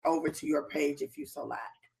over to your page if you so like.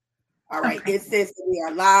 All right. Okay. It says that we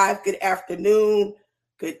are live. Good afternoon.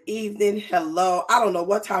 Good evening. Hello. I don't know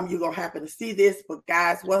what time you're going to happen to see this, but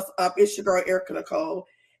guys, what's up? It's your girl, Erica Nicole,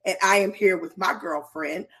 and I am here with my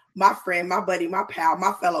girlfriend, my friend, my buddy, my pal,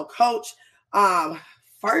 my fellow coach,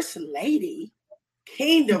 First Lady,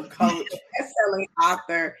 Kingdom Coach, best-selling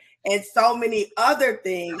author, and so many other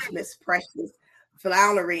things, Miss Precious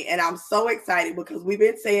Flowery. And I'm so excited because we've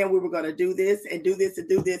been saying we were going to do this and do this and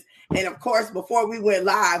do this. And of course, before we went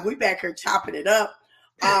live, we back here chopping it up.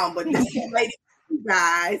 But this is Lady, you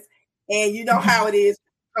guys, and you know how it is.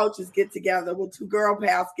 Coaches get together, when two girl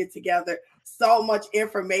pals get together, so much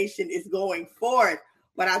information is going forth.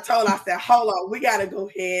 But I said, hold on, we got to go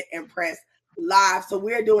ahead and press live. So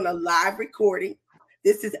we're doing a live recording.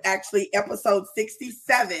 This is actually episode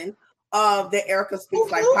 67 of the Erica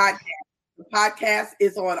Speaks Life podcast. The podcast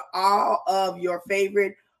is on all of your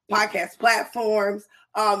favorite podcast platforms.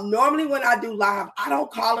 Normally when I do live, I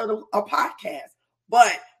don't call it a podcast,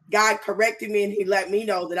 but God corrected me and he let me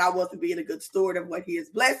know that I wasn't being a good steward of what he has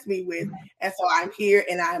blessed me with. And so I'm here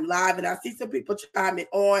and I am live, and I see some people chiming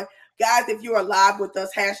on. Guys, if you are live with us,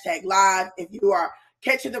 hashtag live. If you are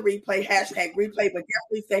catching the replay, hashtag replay, but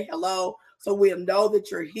definitely say hello so we'll know that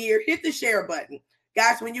you're here. Hit the share button.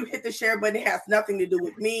 Guys, when you hit the share button, it has nothing to do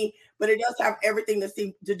with me, but it does have everything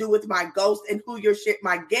to do with my ghost and who you're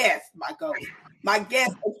my guest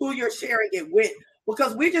and who you're sharing it with,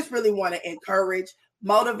 because we just really want to encourage,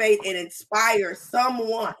 motivate, and inspire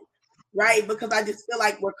someone, right? Because I just feel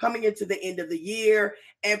like we're coming into the end of the year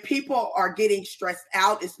and people are getting stressed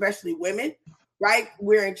out, especially women, right?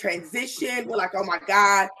 We're in transition. We're like, oh my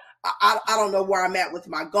God, I don't know where I'm at with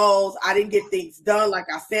my goals. I didn't get things done like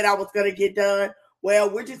I said I was going to get done.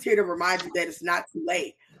 Well, we're just here to remind you that it's not too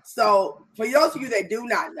late. So for those of you that do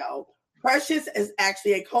not know, Precious is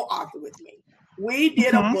actually a co-author with me. We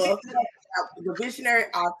did a book, the visionary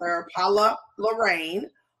author, Paula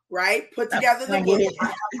Lorraine, right? Put together the book.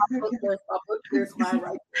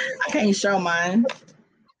 I can't show mine.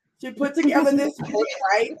 She put together this book,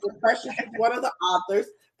 right? Precious is one of the authors.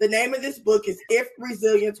 The name of this book is If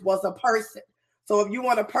Resilience Was a Person. So if you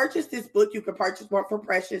want to purchase this book, you can purchase one for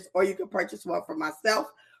Precious or you can purchase one for myself.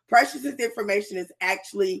 Precious's information is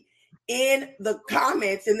actually in the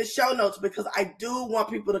comments, in the show notes, because I do want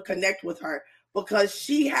people to connect with her because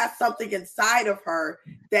she has something inside of her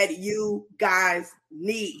that you guys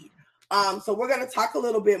need. So we're going to talk a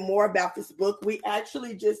little bit more about this book. We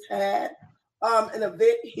actually just had an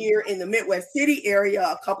event here in the Midwest City area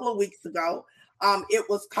a couple of weeks ago. It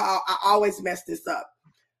was called, I always mess this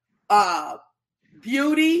up,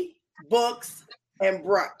 Beauty, Books, and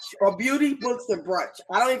Brunch, or Beauty, Books, and Brunch.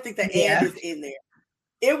 I don't even think the and is in there.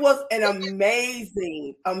 It was an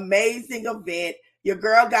amazing, amazing event. Your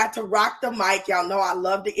girl got to rock the mic. Y'all know I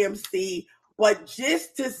love the MC, but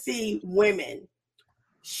just to see women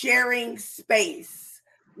sharing space,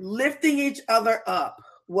 lifting each other up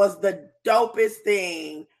was the dopest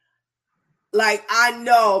thing. Like, I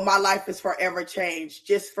know my life is forever changed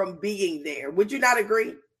just from being there. Would you not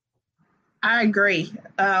agree? I agree.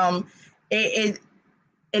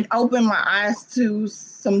 It opened my eyes to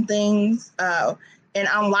some things and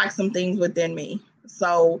unlocked some things within me.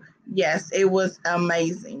 So yes, it was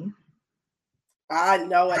amazing. I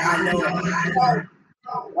know it. I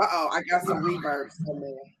got some reverb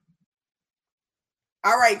somewhere.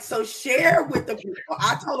 All right, so share with the people.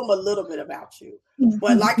 I told them a little bit about you,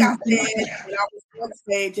 but like I said, when I was on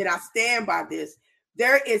stage, and I stand by this,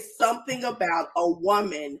 there is something about a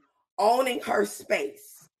woman owning her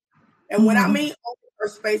space. And when I mean owning her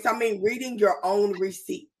space, I mean reading your own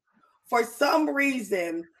receipt. For some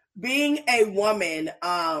reason, being a woman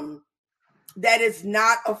that is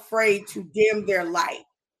not afraid to dim their light.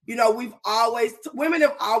 You know, women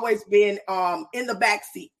have always been in the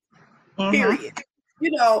backseat, period. You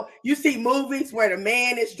know, you see movies where the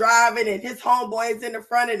man is driving and his homeboy is in the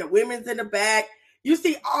front and the women's in the back. You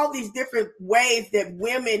see all these different ways that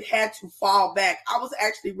women had to fall back. I was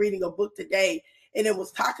actually reading a book today, and it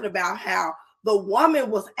was talking about how the woman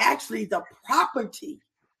was actually the property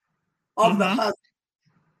of the husband.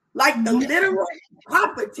 Like the literal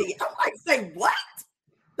property. I'm like, say what?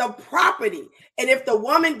 The property. And if the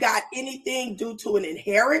woman got anything due to an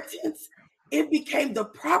inheritance, it became the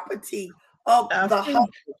property of the husband.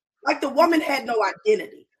 Like the woman had no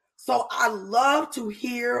identity. So I love to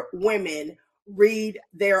hear women read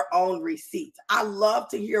their own receipts. I love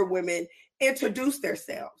to hear women introduce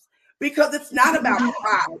themselves because it's not about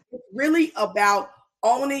pride. It's really about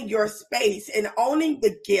owning your space and owning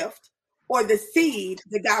the gift or the seed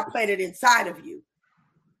that God planted inside of you,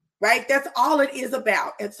 right? That's all it is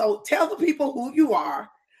about. And so tell the people who you are.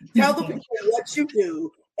 Tell the people what you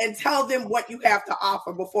do and tell them what you have to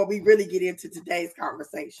offer before we really get into today's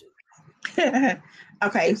conversation.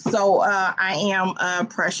 Okay, so I am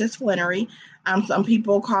Precious Flannery. Some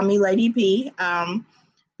people call me Lady P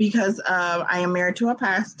because I am married to a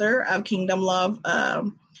pastor of Kingdom Love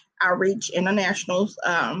Outreach Internationals.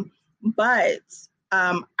 But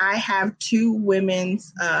I have two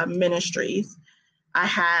women's ministries. I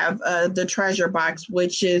have the Treasure Box,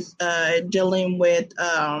 which is dealing with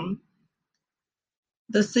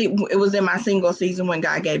it was in my single season when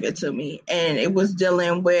God gave it to me, and it was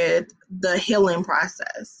dealing with the healing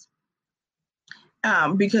process.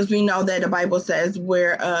 Because we know that the Bible says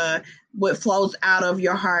where what flows out of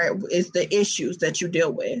your heart is the issues that you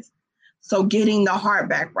deal with. So getting the heart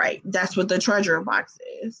back right, that's what the treasure box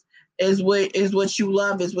is what you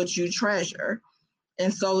love, is what you treasure.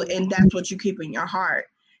 And that's what you keep in your heart.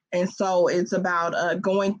 And so it's about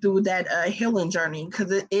going through that healing journey,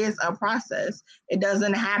 because it is a process. It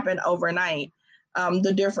doesn't happen overnight.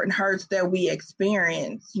 The different hurts that we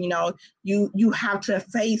experience, you have to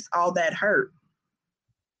face all that hurt.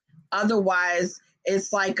 Otherwise,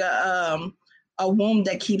 it's like a wound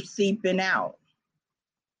that keeps seeping out.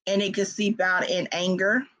 And it can seep out in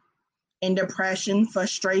anger, in depression,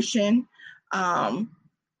 frustration,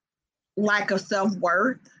 lack of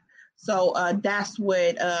self-worth. So that's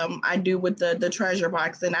what I do with the Treasure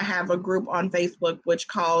Box, and I have a group on Facebook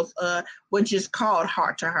which is called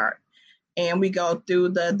Heart to Heart, and we go through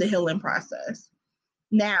the healing process.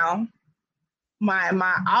 Now,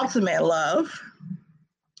 my ultimate love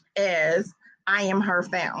is I Am Her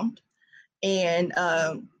Found, and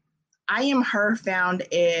I Am Her Found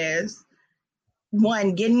is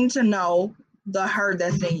one, getting to know the her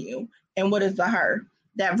that's in you, and what is the her?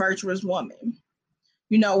 That virtuous woman.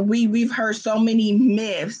 We've heard so many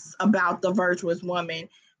myths about the virtuous woman,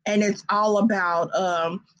 and it's all about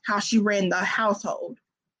how she ran the household.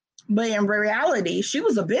 But in reality, she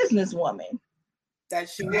was a businesswoman. That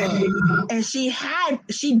she was. And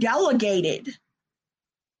she delegated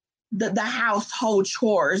the household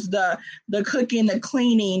chores, the cooking, the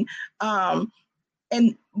cleaning,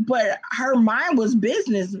 but her mind was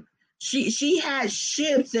business. She had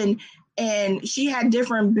ships and she had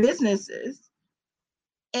different businesses.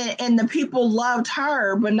 And the people loved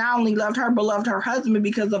her, but not only loved her, but loved her husband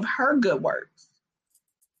because of her good works.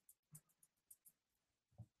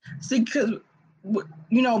 See, because,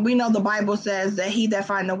 we know the Bible says that he that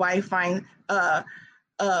finds a wife finds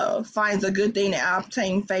a good thing and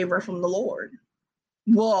obtain favor from the Lord.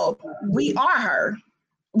 Well, we are her.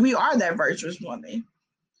 We are that virtuous woman.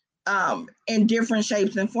 In different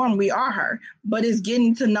shapes and form, we are her. But it's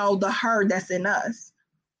getting to know the her that's in us.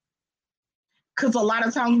 Because a lot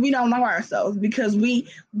of times we don't know ourselves, because we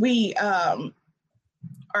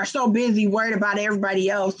are so busy worried about everybody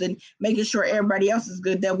else and making sure everybody else is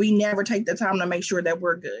good that we never take the time to make sure that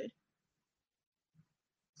we're good.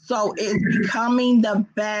 So it's becoming the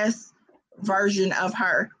best version of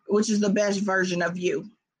her, which is the best version of you.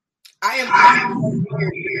 I am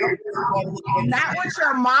not what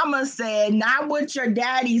your mama said, not what your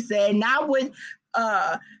daddy said, not what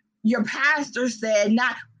your pastor said,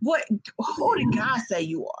 not who did God say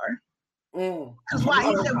you are? Because why?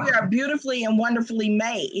 He said we are beautifully and wonderfully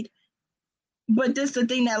made. But this is the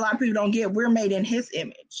thing that a lot of people don't get. We're made in his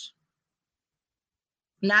image.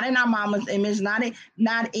 Not in our mama's image, not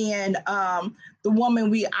in the woman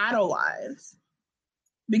we idolize.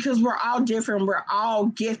 Because we're all different, we're all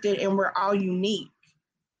gifted, and we're all unique.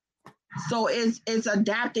 So it's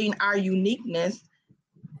adapting our uniqueness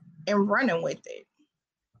and running with it.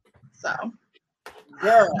 So,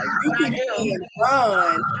 girl, you can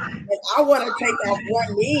run, and I want to take off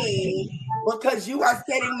one knee because you are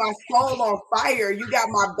setting my soul on fire. You got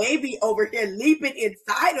my baby over here leaping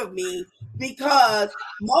inside of me, because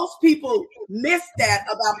most people miss that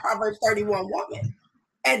about Proverbs 31 woman.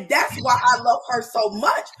 And that's why I love her so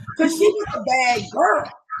much, because she was a bad girl.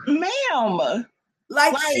 Ma'am.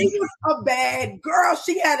 Like she was a bad girl.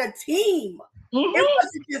 She had a team. Mm-hmm. It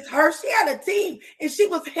wasn't just her. She had a team, and she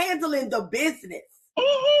was handling the business.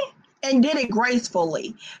 Mm-hmm. And did it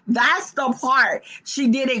gracefully. That's the part. She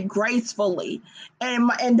did it gracefully.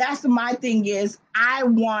 And that's my thing is, I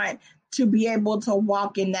want to be able to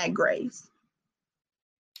walk in that grace.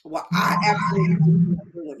 Well, I absolutely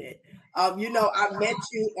doing it. I met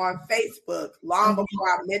you on Facebook long before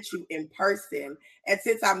I met you in person. And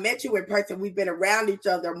since I met you in person, we've been around each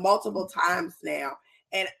other multiple times now.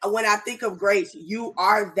 And when I think of grace, you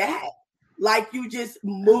are that. Like, you just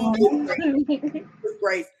move with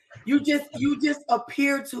grace. You just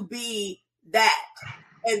appear to be that.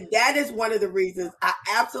 And that is one of the reasons I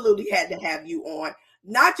absolutely had to have you on.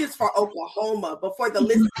 not just for Oklahoma, but for the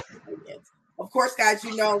listening audience. Of course, guys,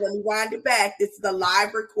 you know, let me wind it back. This is the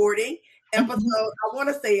live recording episode. I want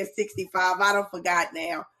to say it's 65. I don't forgot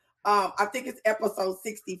now. I think it's episode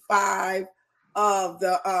 65 of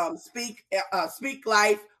the Speak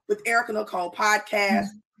Life with Erica Nicole podcast.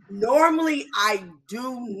 Normally, I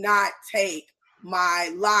do not take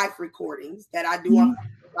my live recordings that I do on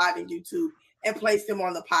live on YouTube and place them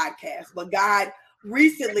on the podcast. But God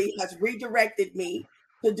recently has redirected me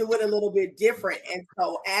to do it a little bit different. And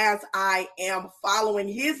so as I am following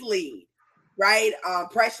his lead, right,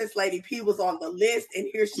 Precious Lady P was on the list, and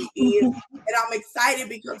here she is. And I'm excited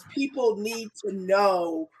because people need to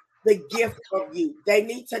know the gift of you. They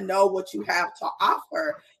need to know what you have to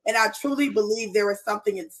offer. And I truly believe there is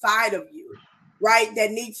something inside of you, right,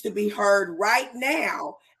 that needs to be heard right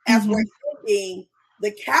now as we're ending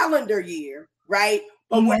the calendar year, right?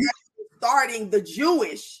 But we're actually starting the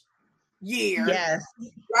Jewish year,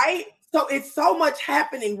 right? So it's so much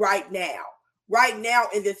happening right now. Right now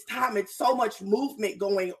in this time, it's so much movement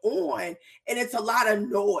going on, and it's a lot of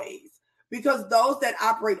noise because those that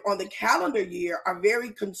operate on the calendar year are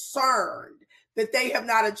very concerned that they have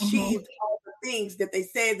not achieved all the things that they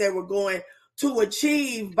said they were going to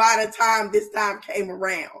achieve by the time this time came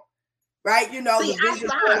around. Right? You know, see,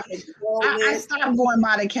 I stopped going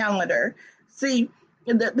by the calendar. See,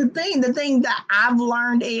 the thing that I've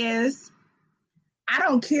learned is I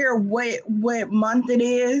don't care what month it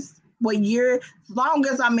is, what year, as long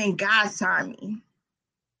as I'm in God's timing.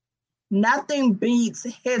 Nothing beats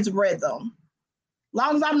his rhythm. As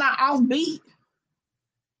long as I'm not off beat,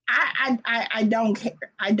 I don't care.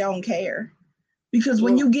 I don't care. Because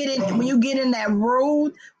when you get in that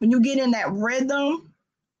road, when you get in that rhythm,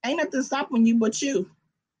 ain't nothing stopping you but you.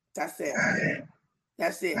 That's it.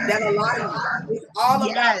 That's it. That alignment. It's all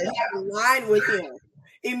about that align with him.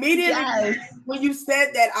 Immediately when you said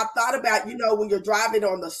that, I thought about, you know, when you're driving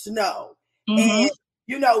on the snow. And,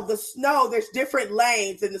 you know, the snow, there's different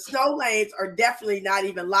lanes, and the snow lanes are definitely not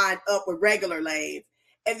even lined up with regular lanes.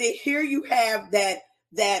 And then here you have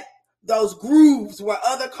those grooves where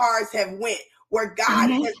other cars have went, where God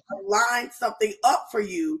has aligned something up for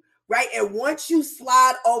you, right? And once you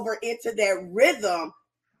slide over into that rhythm,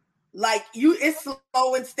 like it's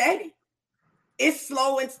slow and steady. It's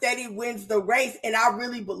slow and steady wins the race. And I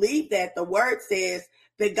really believe that the word says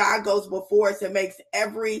that God goes before us and makes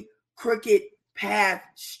every crooked path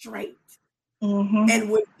straight. And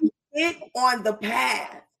when we get on the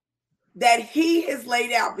path that he has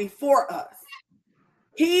laid out before us,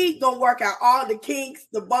 he gonna work out all the kinks,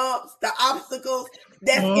 the bumps, the obstacles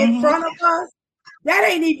that's in front of us. That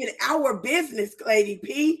ain't even our business, Lady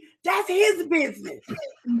P. That's his business.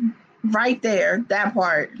 Right there, that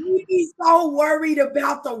part. He's so worried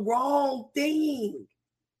about the wrong thing.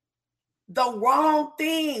 The wrong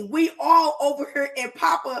thing. We all over here in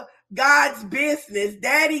Papa God's business,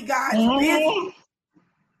 Daddy God's business,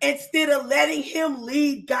 instead of letting him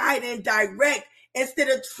lead, guide, and direct, instead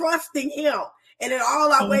of trusting him, and in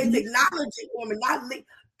all our ways acknowledging him and not lead.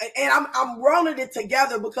 And I'm rolling it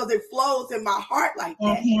together because it flows in my heart like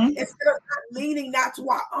that. Instead of not leaning not to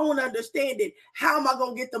our own understanding. How am I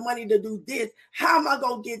going to get the money to do this? How am I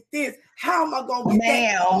going to get this? How am I going to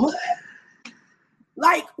get that?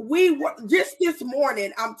 Like we were just this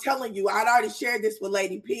morning, I'm telling you, I'd already shared this with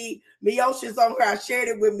Lady P. Miosha's on her. I shared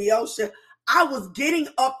it with Miosha. I was getting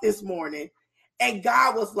up this morning and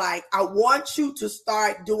God was like, I want you to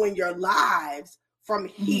start doing your lives from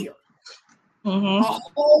here. A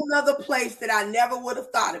whole nother place that I never would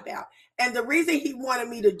have thought about. And the reason he wanted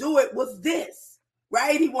me to do it was this,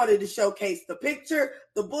 right? He wanted to showcase the picture,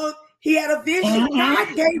 the book. He had a vision. God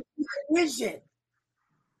gave you a vision.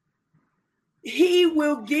 He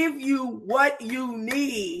will give you what you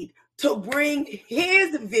need to bring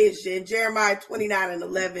his vision. Jeremiah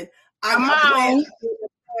 29:11. I'm plans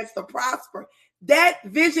to prosper. That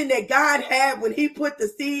vision that God had when he put the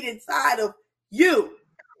seed inside of you,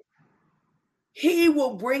 he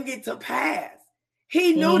will bring it to pass.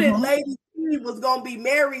 He knew that Lady P was going to be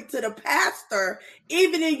married to the pastor,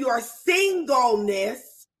 even in your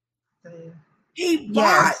singleness. He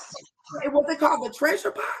bought, what they call the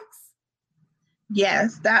treasure box.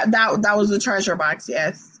 Yes, that was the treasure box.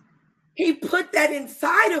 Yes, he put that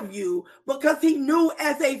inside of you because he knew,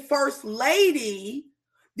 as a first lady,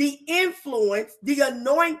 the influence, the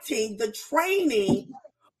anointing, the training.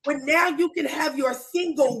 But now you can have your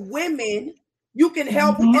single women. You can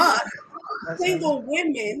help us, single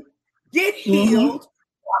women, get healed,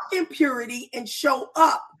 walk in purity, and show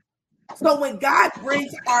up. So when God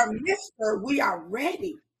brings our mister, we are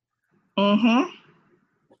ready.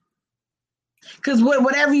 Because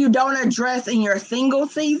whatever you don't address in your single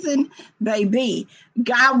season, baby,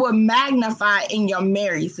 God will magnify in your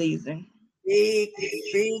married season. Big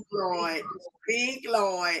Lord. Big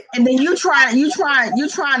Lord. And then you trying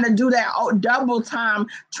to do that double time,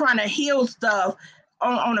 trying to heal stuff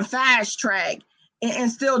on a fast track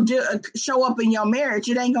and still show up in your marriage.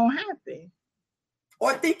 It ain't gonna happen.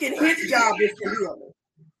 Or thinking his job is to heal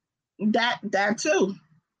it. That too.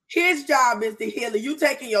 His job is to heal it. You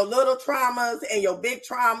taking your little traumas and your big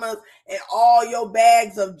traumas and all your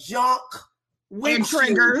bags of junk with and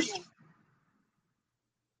triggers. You.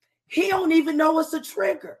 He don't even know it's a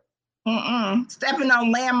trigger. Stepping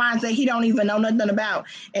on landmines that he don't even know nothing about,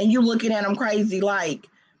 and you looking at him crazy like,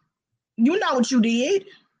 you know what you did.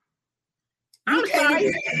 I'm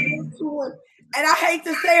sorry. And I hate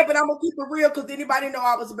to say it, but I'm gonna keep it real because anybody know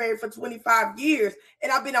I was married for 25 years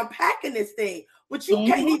and I've been unpacking this thing. But you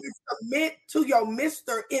can't even submit to your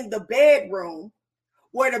mister in the bedroom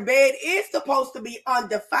where the bed is supposed to be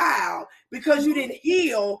undefiled because you didn't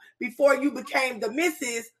heal before you became the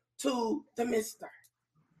missus to the mister.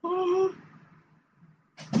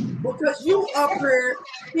 Because you up here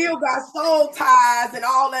still got soul ties and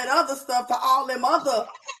all that other stuff to all them other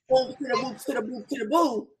boots to the boots to the boot to the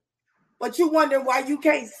boo. But you wonder why you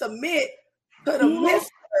can't submit to the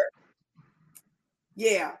mister.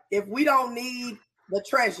 Yeah, if we don't need the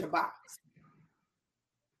treasure box.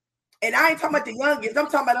 And I ain't talking about the youngest, I'm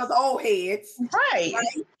talking about those old heads. Right?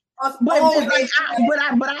 But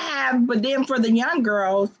then for the young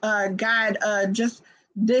girls, God, just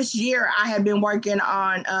this year I have been working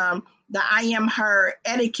on the I Am Her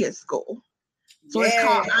Etiquette School. So it's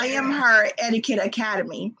called I Am Her Etiquette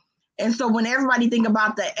Academy. And so when everybody think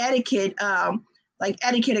about the etiquette, like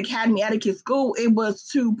Etiquette Academy, Etiquette School, it was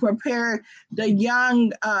to prepare the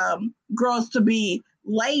young girls to be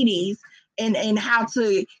ladies and how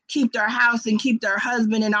to keep their house and keep their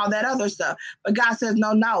husband and all that other stuff. But God says,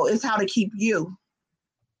 no, it's how to keep you.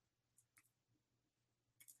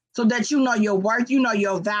 So that you know your worth, you know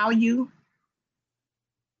your value.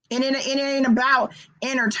 And it ain't about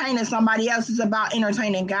entertaining somebody else, it's about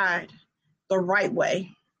entertaining God the right way.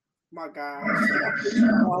 My God, she done preached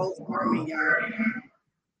the whole sermon, y'all.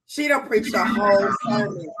 She done preached the whole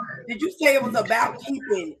sermon. Did you say it was about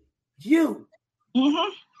keeping you?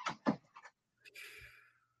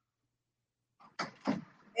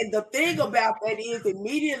 And the thing about that is,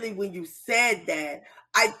 immediately when you said that,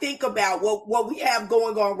 I think about what we have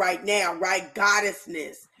going on right now, right?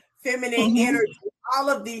 Goddessness, feminine energy, all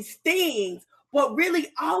of these things. But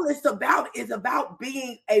really, all it's about is about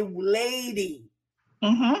being a lady.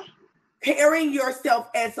 Carrying yourself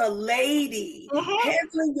as a lady,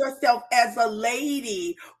 handling yourself as a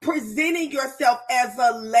lady, presenting yourself as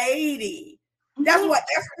a lady. That's what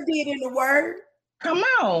Esther did in the Word. Come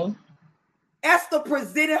on. Esther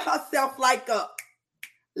presented herself like a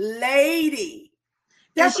lady.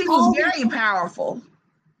 And she was very powerful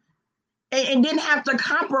and didn't have to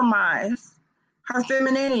compromise her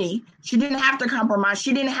femininity. She didn't have to compromise.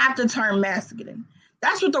 She didn't have to turn masculine.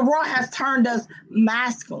 That's what the world has turned us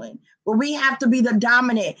masculine, where we have to be the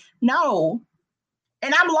dominant. No.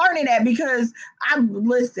 And I'm learning that because I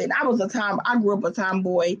grew up a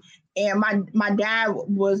tomboy, and my dad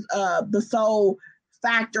was the sole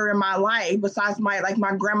factor in my life besides my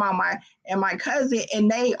grandma, and my cousin, and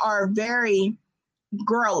they are very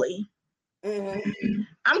girly.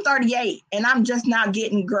 I'm 38 and I'm just now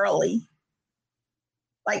getting girly.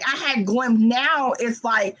 Like I had glimpsed, now it's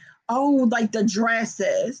like, oh, like the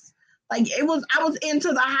dresses. Like I was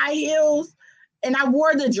into the high heels and I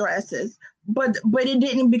wore the dresses, but it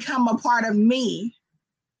didn't become a part of me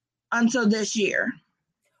until this year.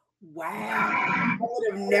 Wow. I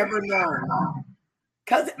would have never known.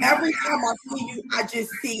 Because every time I see you, I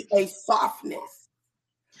just see a softness.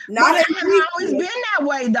 Not a weakness. I've always been that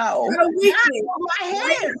way, though. Not a weakness. My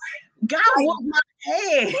head. God whooped my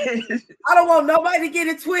head. I don't want nobody to get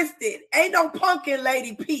it twisted. Ain't no punkin'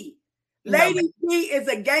 Lady P. Lady P is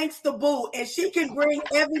a gangster boo, and she can bring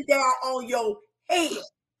heaven down on your head,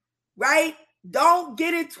 right? Don't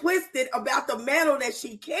get it twisted about the mantle that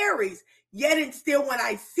she carries. Yet and still, when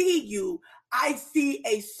I see you, I see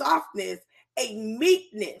a softness, a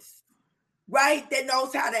meekness, right? That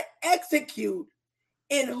knows how to execute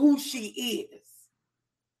in who she is.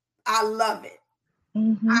 I love it.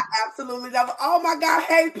 I absolutely love it. Oh my God.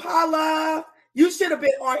 Hey, Paula, you should have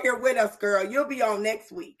been on here with us, girl. You'll be on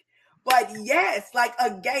next week. But yes, like I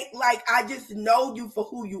just know you for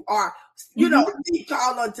who you are. You know, deep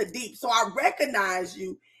call unto deep. So I recognize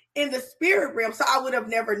you in the spirit realm. So I would have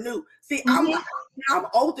never knew. See, I'm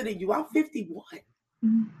older than you. I'm 51.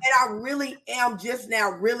 And I really am just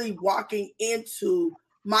now really walking into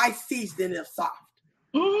my season of soft.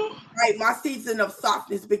 Right? My season of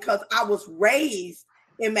softness, because I was raised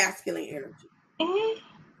in masculine energy.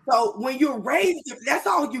 So when you're raised, that's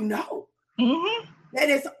all you know. That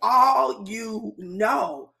is all you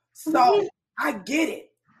know. So I get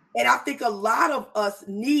it. And I think a lot of us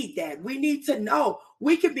need that. We need to know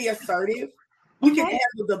we can be assertive. We can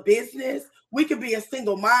handle the business. We can be a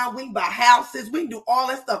single mom. We can buy houses. We can do all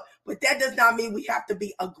that stuff. But that does not mean we have to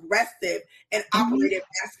be aggressive and operate in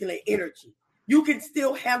masculine energy. You can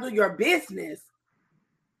still handle your business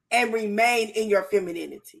and remain in your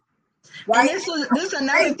femininity. Right? And this is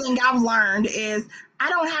another thing I've learned is I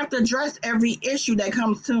don't have to address every issue that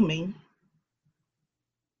comes to me.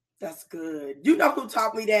 That's good. You know who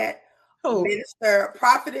taught me that? Who? Minister,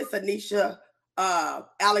 prophetess Anisha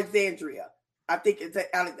Alexandria. I think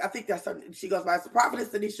that's her. She goes by prophetess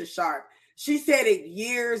Anisha Sharp. She said it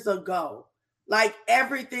years ago. Like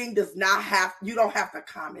everything does not have, you don't have to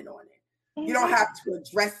comment on it. You don't have to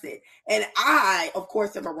address it. And I, of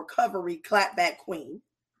course, am a recovery clapback queen.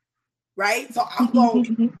 Right? So I'm going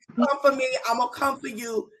to come for me. I'm going to come for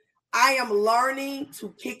you. I am learning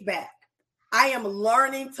to kick back. I am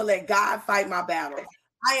learning to let God fight my battles.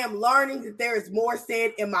 I am learning that there is more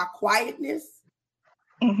said in my quietness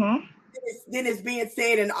than is being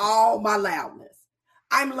said in all my loudness.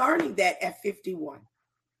 I'm learning that at 51.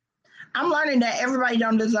 I'm learning that everybody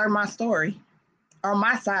don't deserve my story or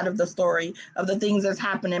my side of the story of the things that's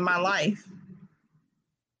happened in my life.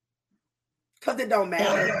 Because it don't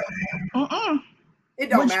matter.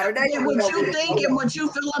 It don't matter. What you think and what you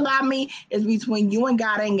feel about me is between you and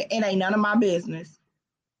God, and it ain't none of my business.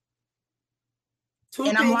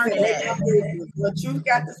 And I'm learning that. What you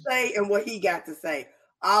got to say and what he got to say.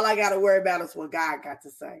 All I got to worry about is what God got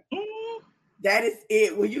to say. That is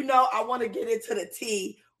it. Well, you know, I want to get into the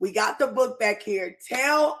tea. We got the book back here.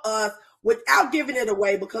 Tell us, without giving it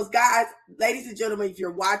away, because guys, ladies and gentlemen, if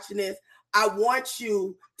you're watching this, I want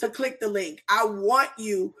you to click the link. I want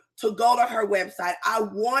you to go to her website. I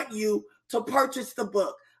want you to purchase the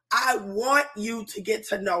book. I want you to get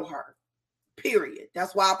to know her, period.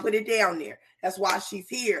 That's why I put it down there. That's why she's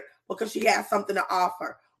here, because she has something to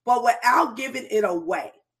offer. But without giving it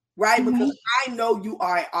away, right? Because I know you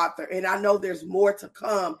are an author, and I know there's more to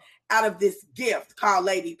come out of this gift called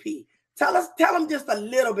Lady P. Tell them just a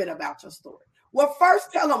little bit about your story. Well,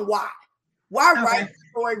 first tell them why. Why write the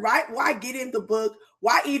story, right? Why get in the book?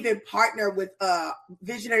 Why even partner with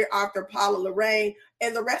visionary author Paula Lorraine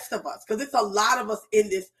and the rest of us? Because it's a lot of us in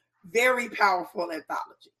this very powerful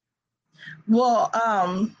anthology. Well,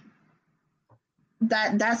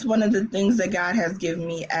 that's one of the things that God has given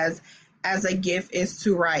me as a gift is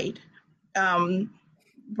to write.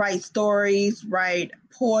 Write stories, write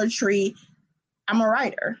poetry. I'm a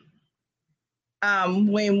writer.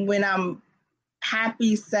 When I'm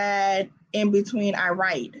happy, sad, in between, I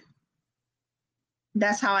write.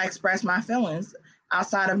 That's how I express my feelings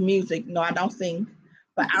outside of music. No, I don't sing,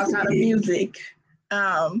 but outside of music.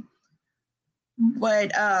 But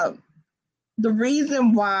the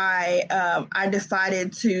reason why I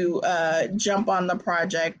decided to jump on the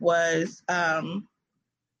project was I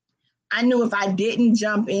knew if I didn't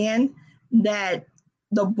jump in, that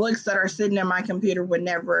the books that are sitting in my computer would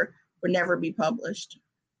never be published.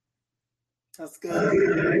 That's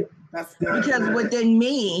good. That's good. Because within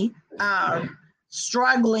me,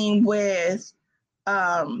 struggling with,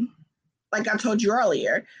 like I told you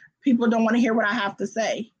earlier, people don't want to hear what I have to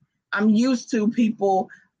say. I'm used to people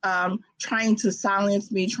trying to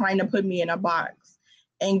silence me, trying to put me in a box.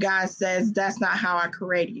 And God says, that's not how I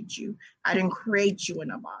created you. I didn't create you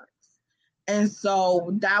in a box. And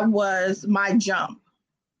so that was my jump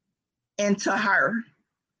into her.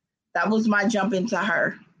 That was my jump into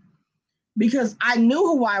her. Because I knew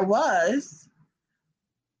who I was.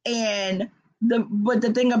 And but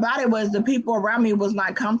the thing about it was the people around me was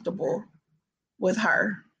not comfortable with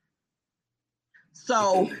her.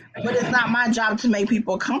 So, but it's not my job to make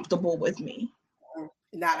people comfortable with me.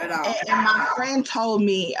 Not at all. And my friend told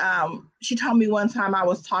me, she told me one time I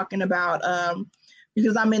was talking about,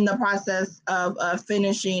 because I'm in the process of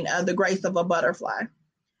finishing The Grace of a Butterfly.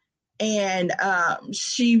 And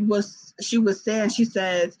she was saying, she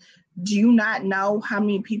says, do you not know how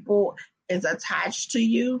many people is attached to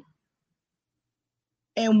you?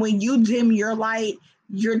 And when you dim your light,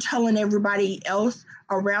 you're telling everybody else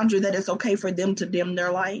around you that it's okay for them to dim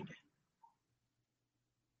their light.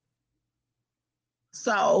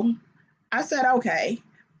 So I said, okay.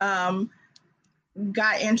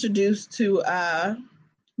 Got introduced to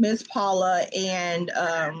Miss Paula, and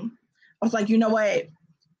I was like, you know what?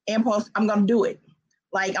 Impulse, I'm going to do it.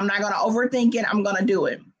 Like, I'm not going to overthink it. I'm going to do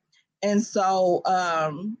it. And so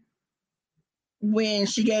when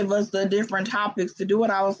she gave us the different topics to do it,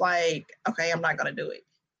 I was like, okay, I'm not going to do it.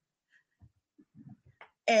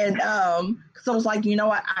 And so I was like, you know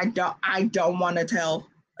what? I don't want to tell.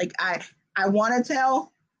 Like, I want to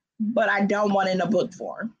tell, but I don't want it in a book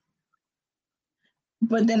form.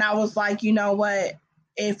 But then I was like, you know what?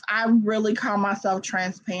 If I really call myself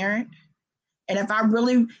transparent, and if I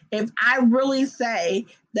really say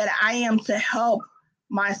that I am to help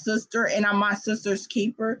my sister and I'm my sister's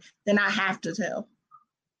keeper, then I have to tell.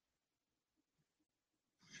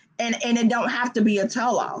 And it don't have to be a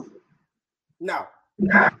tell-all. No.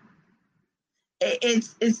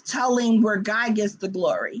 It's telling where God gets the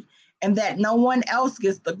glory and that no one else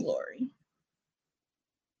gets the glory.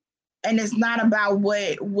 And it's not about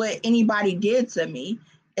what anybody did to me.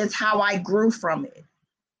 It's how I grew from it.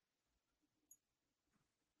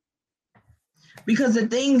 Because the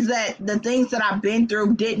things that I've been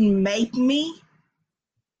through didn't make me,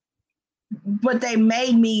 but they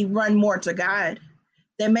made me run more to God.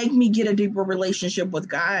 They make me get a deeper relationship with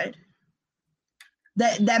God.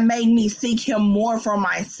 That made me seek him more for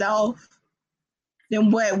myself than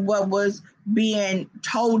what was being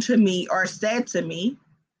told to me or said to me.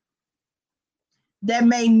 That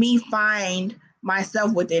made me find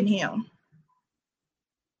myself within him.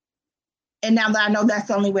 And now that I know that's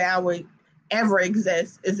the only way I would ever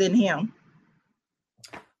exist is in him.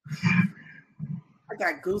 I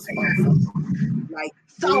got goosebumps. Like,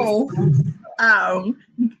 so, I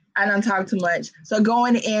don't talk too much. So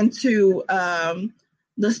going into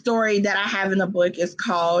the story that I have in the book is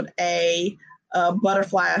called a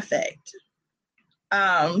Butterfly Effect.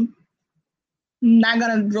 Not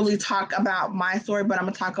going to really talk about my story, but I'm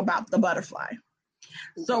going to talk about the butterfly.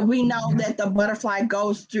 So we know that the butterfly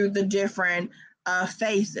goes through the different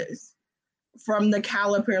phases, from the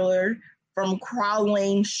caterpillar, from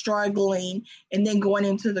crawling, struggling, and then going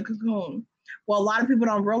into the cocoon. Well, a lot of people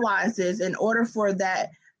don't realize is in order for that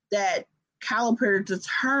caterpillar to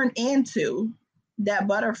turn into that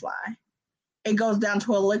butterfly, it goes down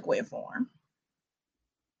to a liquid form.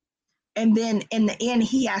 And then in the end,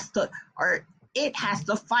 it has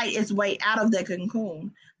to fight its way out of the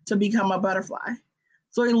cocoon to become a butterfly.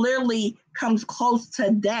 So it literally comes close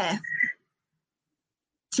to death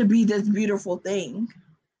to be this beautiful thing.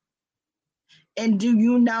 And do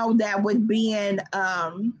you know that with being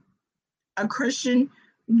a Christian,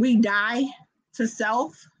 we die to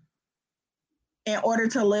self in order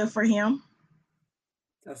to live for him?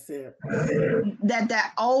 That's it.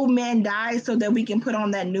 That old man dies so that we can put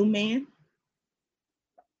on that new man.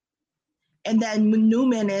 And that new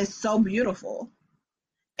man is so beautiful.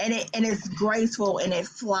 And it's graceful and it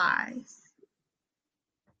flies.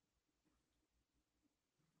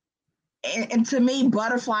 And to me,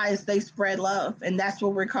 butterflies, they spread love. And that's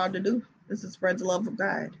what we're called to do, is to spread the love of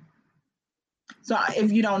God. So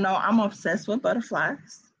if you don't know, I'm obsessed with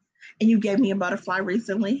butterflies. And you gave me a butterfly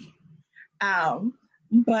recently.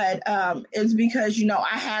 But it's because,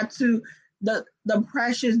 I had to, the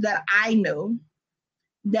pressures that I knew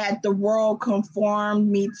that the world conformed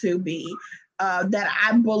me to be, that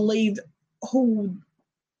I believed who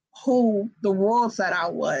the world said I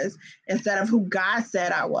was instead of who God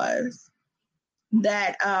said I was,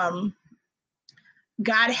 that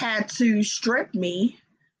God had to strip me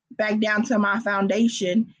back down to my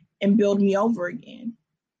foundation and build me over again.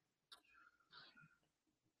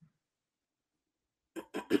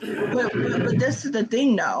 But this is the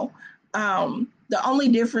thing, though. The only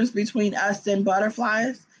difference between us and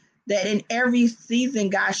butterflies, that in every season,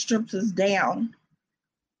 God strips us down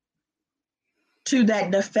to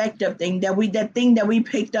that defective thing, that thing that we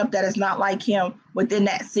picked up that is not like him within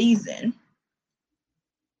that season,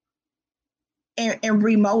 and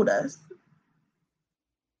remote us.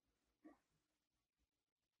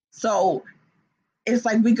 So it's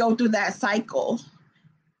like we go through that cycle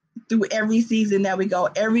through every season that we go,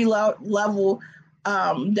 every level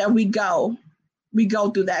that we go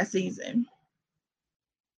through that season.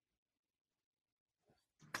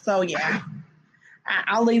 So yeah,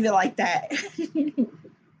 I'll leave it like that.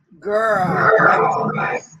 Girl,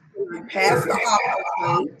 pass the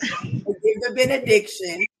offering and give the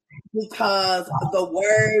benediction, because the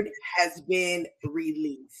word has been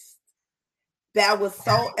released. That was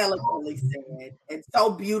so eloquently said and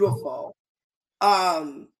so beautiful.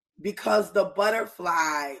 Because the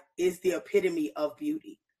butterfly is the epitome of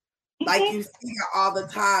beauty. Like, you see it all the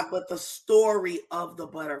time, but the story of the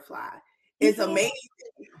butterfly is amazing.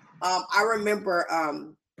 I remember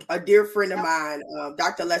a dear friend of mine,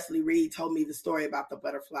 Dr. Leslie Reed, told me the story about the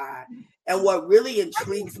butterfly. And what really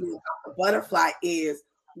intrigues me about the the butterfly is,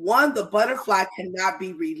 one, the butterfly cannot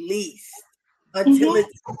be released until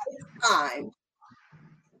it's time.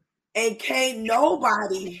 And can't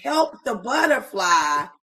nobody help the butterfly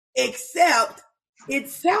except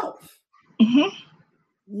itself. Mm-hmm.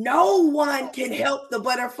 No one can help the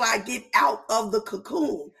butterfly get out of the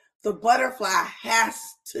cocoon. The butterfly has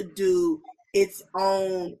to do its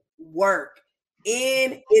own work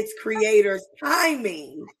in its creator's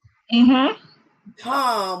timing.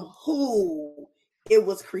 Become who it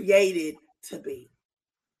was created to be.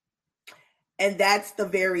 And that's the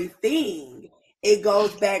very thing. It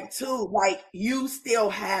goes back to, like, you still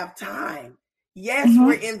have time. Yes,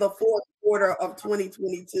 we're in the fourth quarter of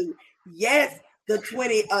 2022. Yes, the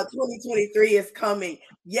 2023 is coming.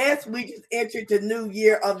 Yes, we just entered the new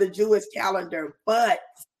year of the Jewish calendar. But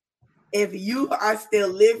if you are still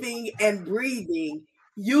living and breathing,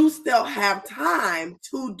 you still have time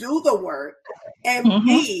to do the work and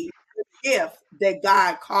be the gift that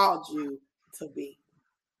God called you to be.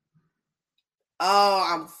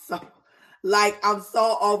 Oh, I'm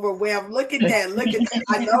so overwhelmed. Look at that. Look at that.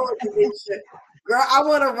 I know it's girl, I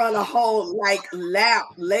want to run a whole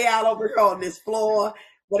layout over here on this floor,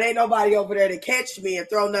 but ain't nobody over there to catch me and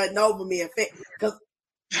throw nothing over me because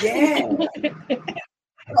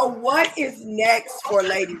So what is next for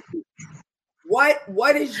Lady P?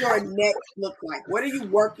 What is your next look like? What are you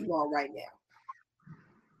working on right now?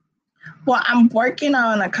 Well, I'm working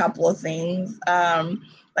on a couple of things.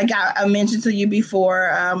 Like I mentioned to you before,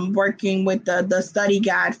 working with the study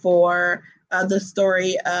guide for the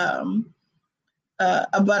story, A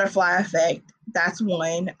Butterfly Effect. That's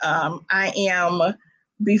one. I am,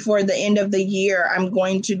 before the end of the year, I'm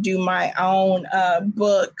going to do my own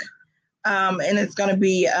book, and it's going to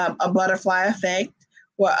be a Butterfly Effect,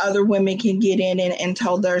 where other women can get in and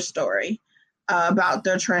tell their story about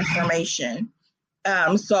their transformation.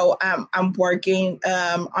 So I'm working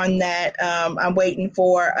on that. I'm waiting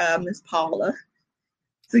for Miss Paula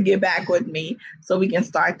to get back with me so we can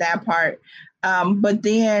start that part. But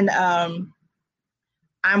then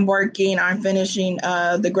I'm working on finishing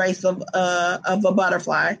The Grace of a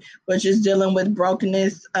Butterfly, which is dealing with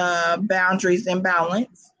brokenness, boundaries, and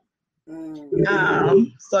balance.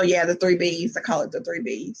 So yeah, the 3 B's. I call it the 3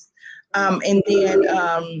 B's. And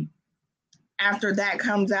then after that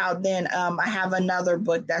comes out, then I have another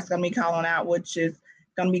book that's going to be calling out, which is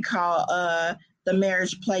going to be called The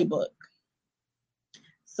Marriage Playbook.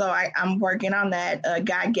 So I'm working on that.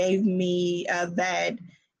 God gave me that.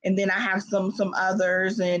 And then I have some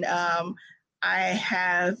others. And I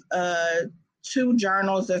have 2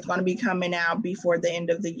 journals that's going to be coming out before the end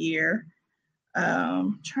of the year.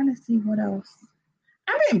 Trying to see what else.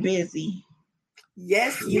 I've been busy.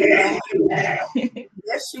 Yes, you have.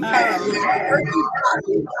 Yes, you have. But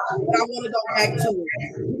I want to go back to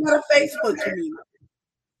it. You got a Facebook community.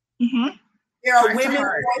 There are women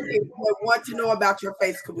that want to know about your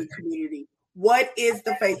Facebook community. What is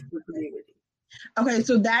the Facebook community? Okay,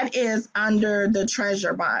 so that is under the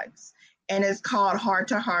Treasure Box, and it's called Heart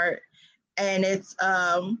to Heart, and it's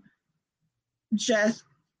just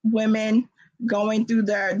women going through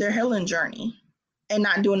their healing journey and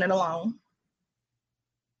not doing it alone.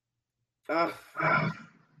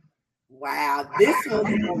 Wow, this was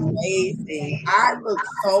amazing. I look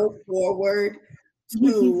so forward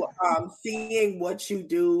to seeing what you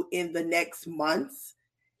do in the next months,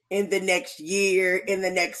 in the next year, in the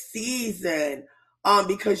next season,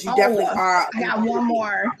 because you definitely are. I got one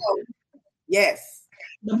more. Yes.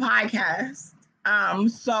 The podcast.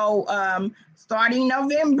 So starting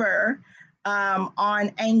November,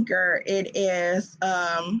 on Anchor, it is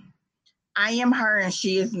I Am Her and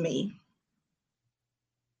She Is Me.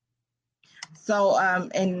 So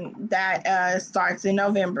and that starts in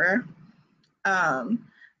November.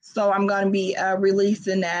 So I'm going to be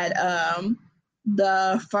releasing that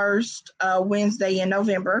the first Wednesday in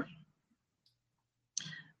November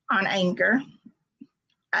on Anchor.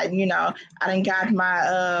 I done got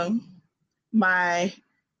my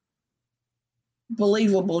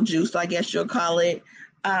believable juice, I guess you'll call it.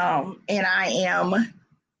 And I am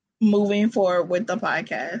moving forward with the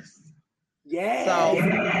podcast. Yeah.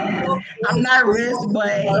 So I'm nervous,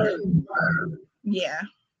 but yeah.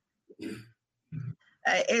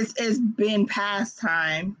 It's been past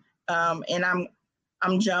time. And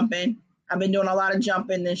I'm jumping. I've been doing a lot of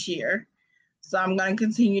jumping this year. So I'm gonna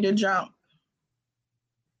continue to jump.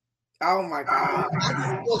 Oh my God.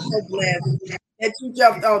 I feel so blessed that you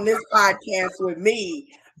jumped on this podcast with me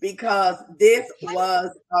because this was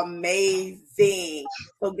amazing.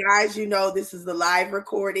 So guys, this is the live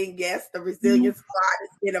recording. Yes, the Resilience Squad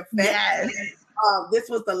is in effect. Yes. This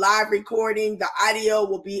was the live recording. The audio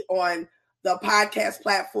will be on the podcast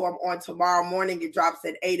platform on tomorrow morning. It drops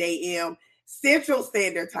at 8 a.m. Central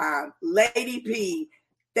Standard Time. Lady P,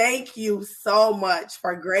 thank you so much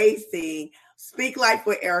for gracing Speak Life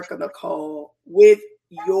with Erica Nicole with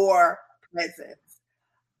your presence.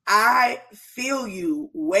 I feel you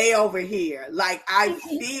way over here. Like I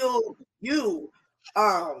feel you.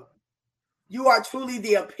 You are truly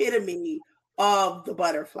the epitome of the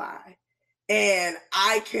butterfly. And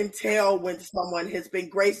I can tell when someone has been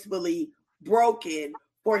gracefully broken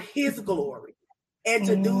for his glory and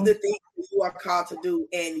to do the things that you are called to do.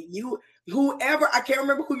 And you, whoever, I can't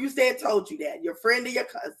remember who you said told you that, your friend or your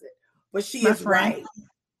cousin, but she is right.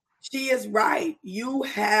 She is right. You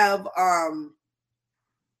have,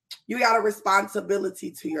 you got a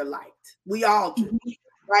responsibility to your light. We all do,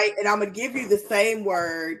 right? And I'm going to give you the same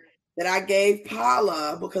word that I gave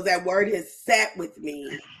Paula because that word has sat with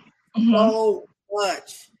me so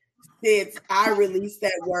much since I released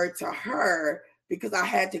that word to her because I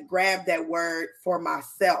had to grab that word for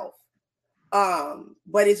myself.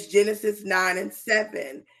 But it's Genesis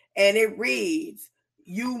 9:7, and it reads,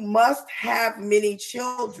 "You must have many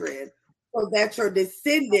children so that your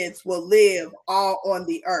descendants will live all on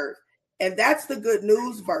the earth." And that's the good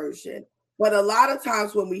news version. But a lot of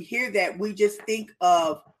times when we hear that, we just think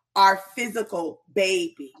of our physical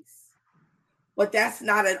babies. But that's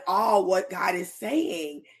not at all what God is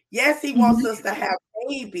saying. Yes, he wants us to have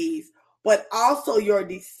babies, but also your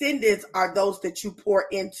descendants are those that you pour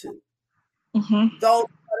into. Those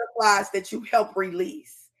butterflies that you help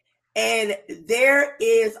release. And there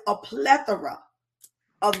is a plethora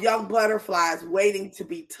of young butterflies waiting to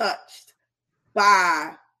be touched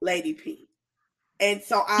by Lady P. And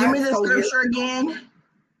so give me the scripture again.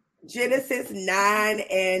 Genesis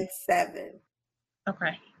 9:7.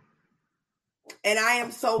 Okay. And I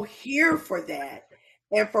am so here for that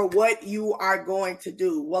and for what you are going to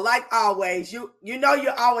do. Well, like always, you know you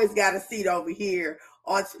always got a seat over here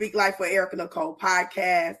on Speak Life with Erica Nicole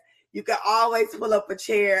podcast. You can always pull up a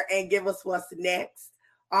chair and give us what's next.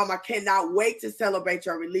 I cannot wait to celebrate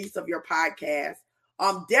your release of your podcast.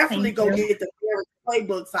 Definitely go get the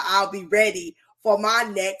playbook so I'll be ready for my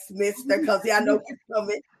next mister because I know you're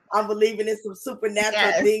coming. I'm believing in some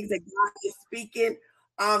supernatural things that God is speaking.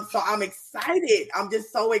 So I'm excited. I'm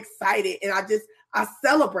just so excited. And I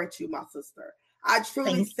celebrate you, my sister. I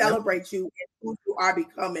truly celebrate you and who you are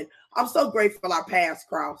becoming. I'm so grateful our paths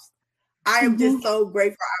crossed. I am just so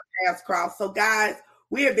grateful our paths crossed. So guys,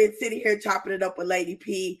 we have been sitting here chopping it up with Lady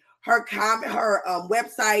P. Her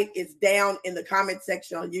website is down in the comment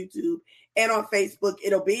section on YouTube and on Facebook.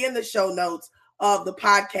 It'll be in the show notes of the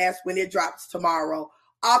podcast when it drops tomorrow.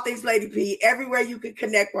 All things Lady P, everywhere you can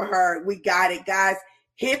connect with her. We got it, guys.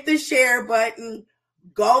 Hit the share button,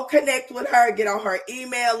 go connect with her, get on her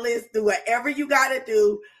email list, do whatever you got to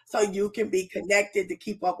do so you can be connected to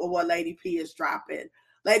keep up with what Lady P is dropping.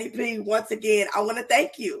 Lady P, once again, I want to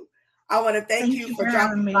thank you. I want to thank you for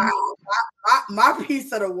dropping my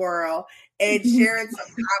piece of the world and sharing some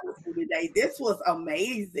time with me today. This was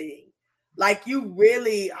amazing. Like you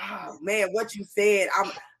really, oh man, what you said,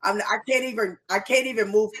 I can't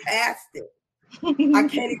even move past it. I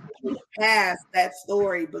can't even move past that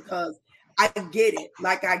story because I get it.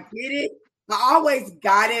 Like I get it. I always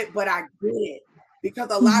got it, but I get it because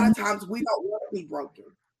a lot of times we don't want to be broken.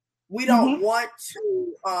 We don't want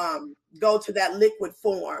to go to that liquid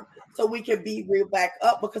form so we can be real back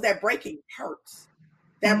up because that breaking hurts.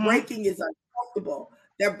 That breaking is uncomfortable.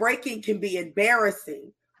 That breaking can be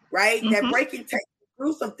embarrassing, right? That breaking takes you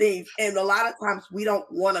through some things. And a lot of times we don't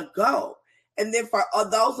want to go. And then for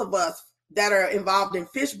those of us that are involved in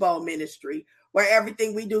fishbowl ministry, where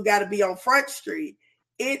everything we do got to be on Front Street,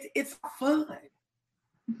 it's fun.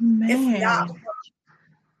 Man. It's not fun.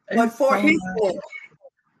 But for his glory,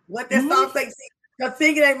 what that song say, because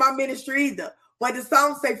singing ain't my ministry either. But the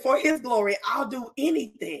song say, for his glory, I'll do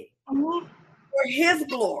anything. For his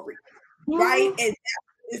glory, right? And that's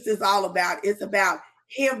what this is all about. It's about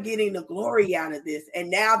him getting the glory out of this. And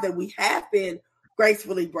now that we have been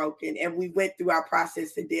gracefully broken and we went through our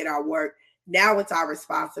process and did our work, now it's our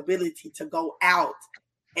responsibility to go out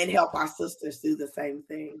and help our sisters do the same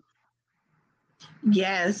thing.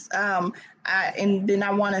 Yes. And then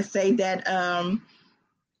I want to say that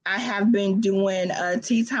I have been doing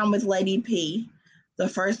Tea Time with Lady P, the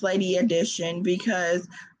First Lady edition, because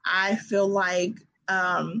I feel like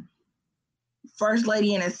First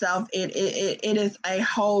Lady in itself, it is a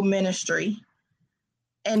whole ministry,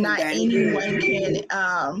 and not anyone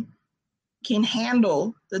can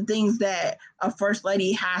handle the things that a First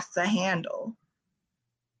Lady has to handle.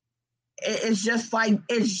 it's just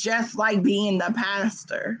like being the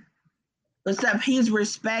pastor, except he's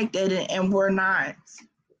respected and we're not.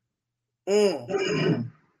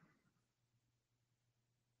 And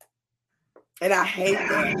I hate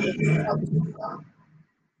that.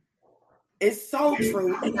 It's so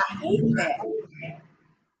true. And I hate that.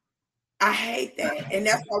 I hate that. And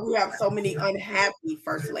that's why we have so many unhappy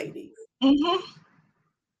first ladies. Mm-hmm.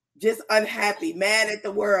 Just unhappy, mad at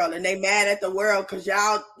the world. And they mad at the world because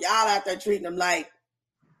y'all out there treating them like,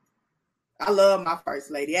 I love my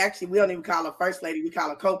first lady. Actually, we don't even call her first lady. We call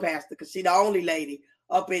her co-pastor because she's the only lady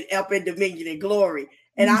up in dominion and glory.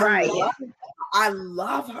 And I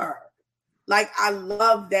love her. Like, I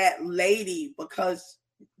love that lady because,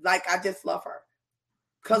 like, I just love her.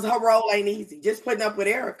 Because her role ain't easy. Just putting up with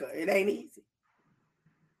Erica, it ain't easy.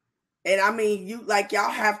 And I mean,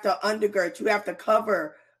 y'all have to undergird. You have to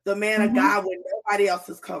cover the man of God when nobody else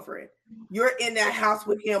is covering. You're in that house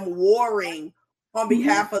with him warring on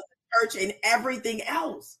behalf of the church and everything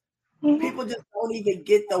else. People just don't even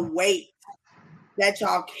get the weight that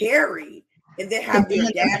y'all carry. And then have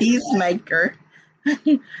the peacemaker.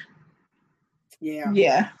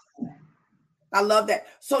 Yeah. I love that.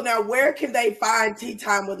 So now where can they find Tea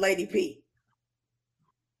Time with Lady P?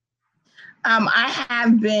 I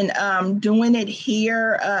have been doing it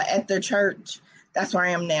here at the church. That's where I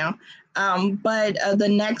am now. But the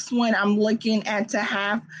next one I'm looking at to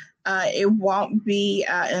have, it won't be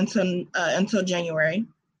until January.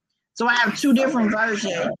 So I have two different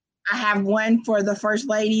versions. I have one for the first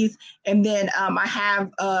ladies, and then I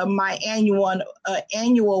have my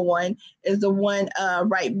annual one is the one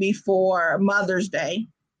right before Mother's Day,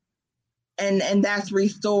 and that's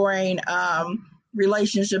restoring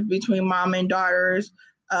relationship between mom and daughters,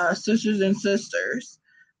 sisters and sisters.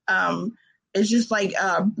 It's just like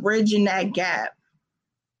bridging that gap.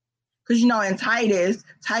 Because, in Titus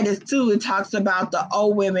 2, it talks about the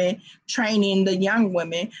old women training the young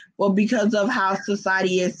women. Well, because of how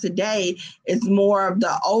society is today, it's more of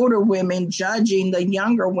the older women judging the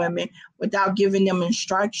younger women without giving them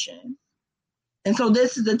instruction. And so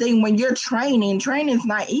this is the thing, when you're training is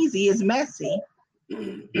not easy, it's messy.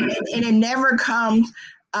 And it never comes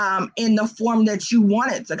in the form that you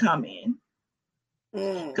want it to come in.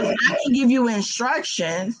 Because I can give you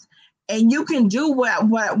instructions, and you can do what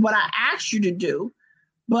I asked you to do.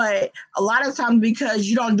 But a lot of times, because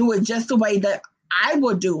you don't do it just the way that I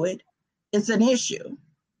would do it, it's an issue.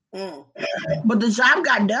 But the job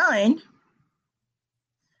got done.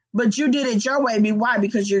 But you did it your way. Why?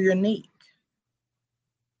 Because you're unique.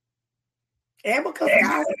 And because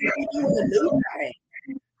God said He doing a new thing.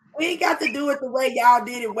 We ain't got to do it the way y'all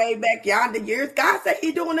did it way back yonder years. God said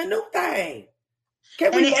He doing a new thing.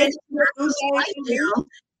 Can we make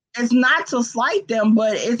it's not to slight them,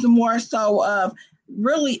 but it's more so of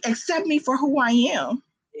really accept me for who I am.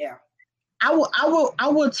 Yeah. I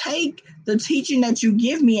will take the teaching that you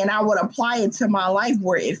give me and I would apply it to my life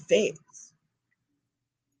where it fits.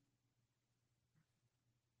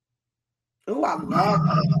 Oh, I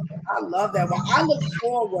love that. Well, I look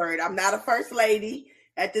forward. I'm not a first lady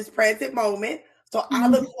at this present moment. So I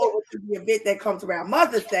look forward to the event that comes around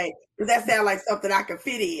Mother's Day, because that sounds like something I can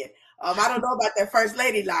fit in. I don't know about that first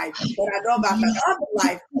lady life, but I know about the other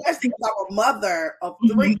life, especially because I'm a mother of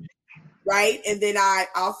 3, right? And then I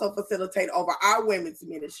also facilitate over our women's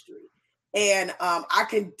ministry. And I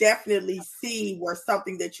can definitely see where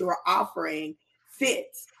something that you're offering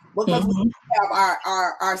fits, because we have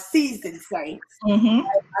our seasoned saints,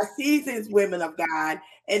 our seasoned women of God,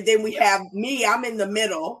 and then we have me, I'm in the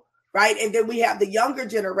middle, right? And then we have the younger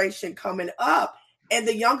generation coming up. And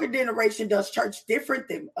the younger generation does church different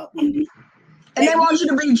than we do. And they want you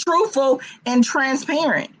to be truthful and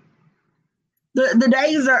transparent. The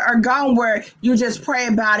days are gone where you just pray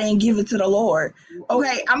about it and give it to the Lord.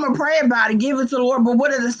 Okay, I'm going to pray about it, give it to the Lord, but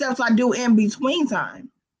what are the steps I do in between time?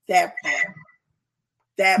 That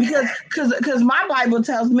part. Because my Bible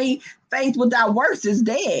tells me faith without works is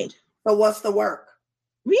dead. So what's the work?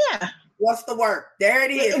 Yeah. What's the work? There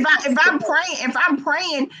it is. If I'm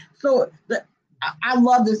praying, so I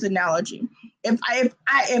love this analogy. If I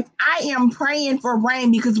am praying for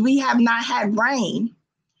rain because we have not had rain,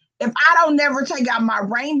 if I don't never take out my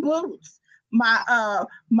rain boots, my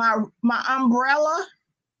umbrella,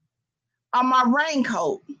 or my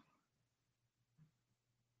raincoat,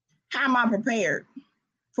 how am I prepared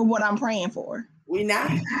for what I'm praying for? We not.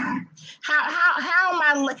 How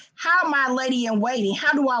am I lady in waiting?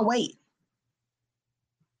 How do I wait?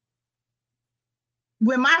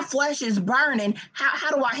 When my flesh is burning, how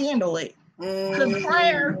do I handle it? Because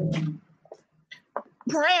prayer,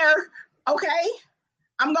 okay,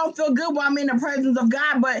 I'm gonna feel good while I'm in the presence of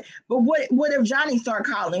God. But what if Johnny start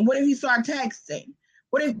calling? What if he start texting?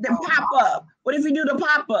 What if the pop up? What if he do the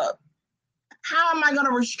pop up? How am I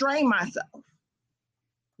gonna restrain myself?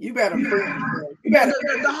 You better preach.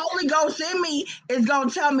 The Holy Ghost in me is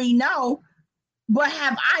gonna tell me no, but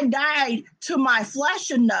have I died to my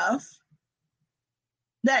flesh enough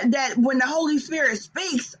that when the Holy Spirit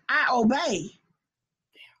speaks, I obey?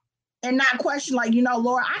 And not question like,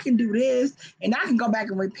 Lord, I can do this and I can go back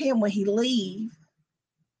and repent when he leaves.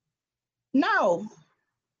 No.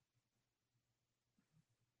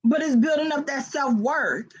 But it's building up that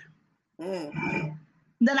self-worth.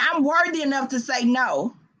 That I'm worthy enough to say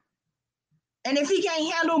no. And if he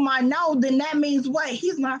can't handle my no, then that means what?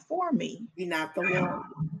 He's not for me. He's not the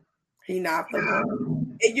one. He's not the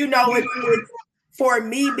one. And it's for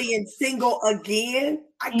me being single again,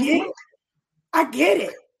 I get it. I get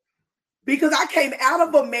it. Because I came out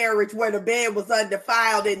of a marriage where the bed was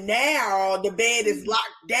undefiled, and now the bed is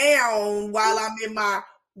locked down while I'm in my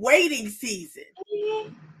waiting season.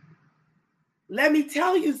 Let me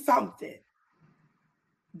tell you something.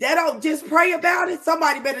 That don't just pray about it.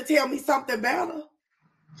 Somebody better tell me something better.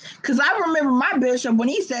 Because I remember my bishop when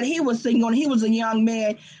he said he was single and he was a young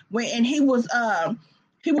man and he was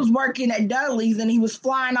working at Dudley's and he was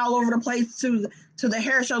flying all over the place to the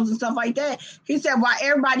hair shows and stuff like that. He said while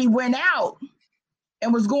everybody went out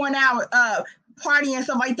and was going out partying and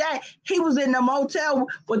stuff like that, he was in the motel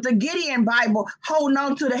with the Gideon Bible holding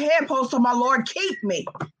on to the headpost, so my Lord keep me.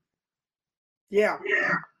 Yeah.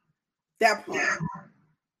 That part.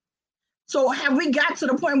 So have we got to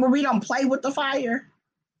the point where we don't play with the fire?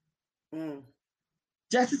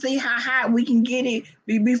 Just to see how high we can get it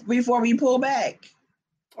before we pull back?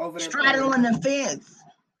 Straddling the fence.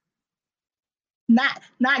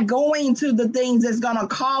 Not going to the things that's going to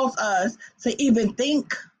cause us to even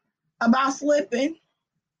think about slipping.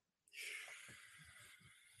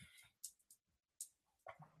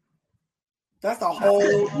 That's a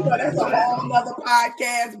whole other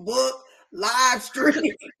podcast, book, live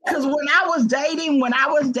stream. Because when I was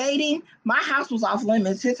dating, my house was off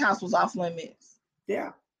limits. His house was off limits.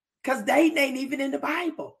 Yeah. Because dating ain't even in the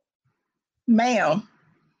Bible. Ma'am.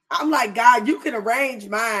 I'm like, God, you can arrange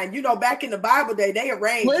mine. Back in the Bible day, they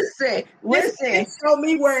arranged. Listen. Show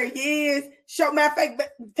me where he is. Matter of fact,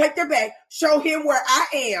 take their back. Show him where I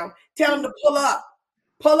am. Tell him to pull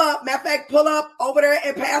up. Matter of fact, pull up over there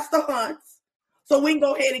and Pastor Hunt's. So we can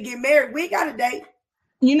go ahead and get married. We ain't got a date.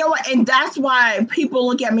 You know what? And that's why people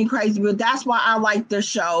look at me crazy, but that's why I like the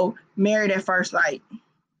show Married at First Sight.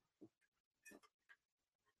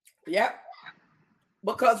 Yep.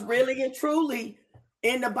 Because really and truly,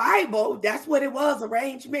 in the Bible, that's what it was,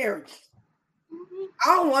 arranged marriage.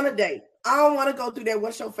 I don't want to date. I don't want to go through that.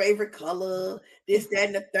 What's your favorite color? This, that,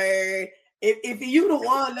 and the third. If you the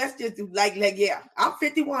one, let's just do like yeah. I'm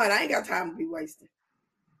 51. I ain't got time to be wasting.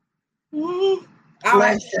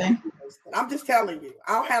 I'm just telling you.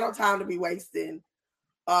 I don't have no time to be wasting.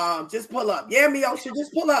 Just pull up. Yeah, Miosha,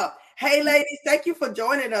 just pull up. Hey, ladies, thank you for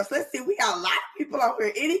joining us. Let's see. We got a lot of people out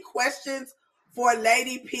here. Any questions for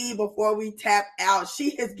Lady P before we tap out?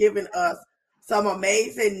 She has given us some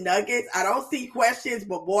amazing nuggets. I don't see questions,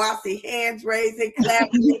 but boy, I see hands raising,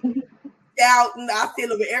 clapping, shouting. I see a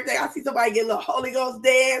little bit of everything. I see somebody get a little Holy Ghost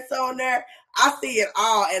dance on there. I see it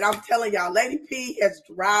all. And I'm telling y'all, Lady P has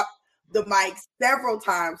dropped the mic several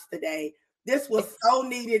times today. This was so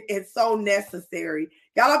needed and so necessary.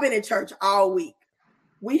 Y'all, I've been in church all week.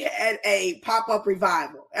 We had a pop-up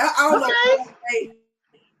revival. I don't know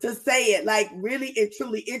to say it, like really and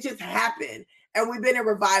truly, it just happened. And we've been in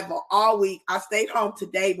revival all week. I stayed home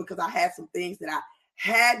today because I had some things that I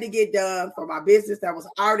had to get done for my business that was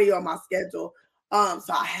already on my schedule.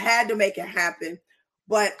 So I had to make it happen.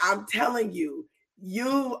 But I'm telling you,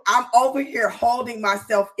 I'm over here holding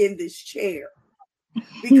myself in this chair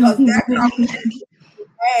because that conversation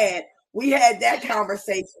we had that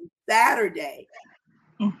conversation Saturday,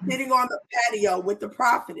 sitting on the patio with the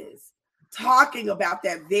prophetess, talking about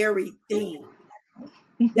that very thing,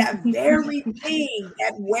 that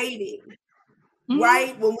waiting,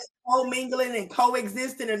 right? When we're co-mingling and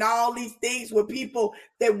coexisting and all these things with people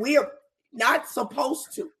that we're not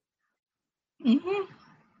supposed to,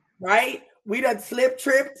 right? We done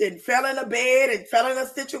tripped and fell in a bed and fell in a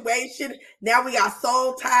situation. Now we got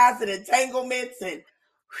soul ties and entanglements and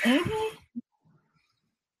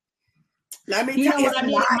let me tell you what I did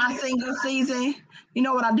in my single season? You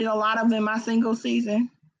know what I did a lot of in my single season?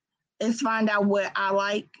 Is find out what I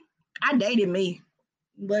like. I dated me.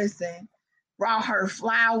 Listen, brought her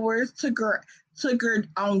flowers, took her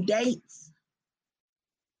on dates,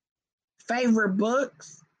 favorite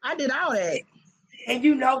books. I did all that. And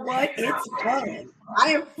you know what? It's fun.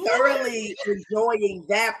 I am thoroughly enjoying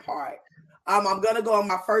that part. I'm going to go on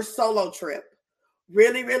my first solo trip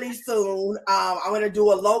really, really soon. I'm going to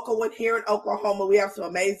do a local one here in Oklahoma. We have some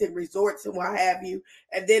amazing resorts and what have you.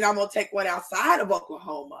 And then I'm going to take one outside of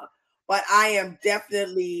Oklahoma. But I am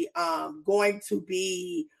definitely going to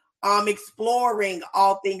be exploring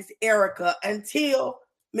all things Erica until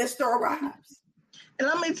Mr. arrives. And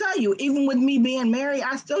let me tell you, even with me being married,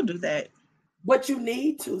 I still do that. But you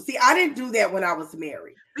need to. See, I didn't do that when I was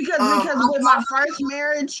married. Because with my first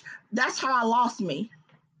marriage, that's how I lost me.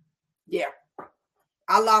 Yeah.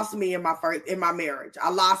 I lost me in my marriage. I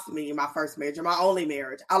lost me in my first marriage, in my only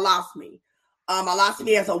marriage. I lost me. I lost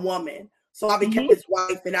me as a woman. So I became his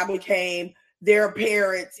wife and I became their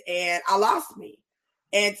parents and I lost me.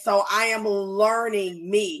 And so I am learning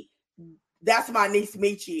me. That's my niece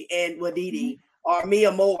Michi and Wadidi or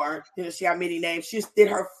Mia Moore. You know, she got many names. She did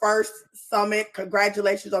her first summit.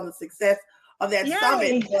 Congratulations on the success of that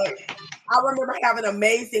summit. But I remember having an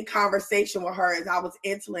amazing conversation with her as I was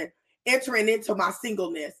entering into my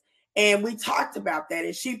singleness. And we talked about that.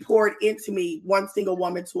 And she poured into me, one single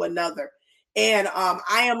woman to another. And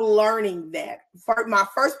I am learning that. For my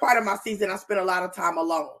first part of my season, I spent a lot of time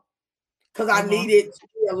alone because I needed to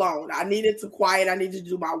be alone. I needed to quiet. I needed to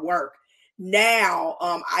do my work. Now,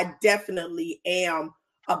 I definitely am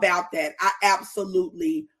about that. I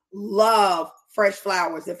absolutely love fresh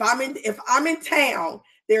flowers. If I'm in town,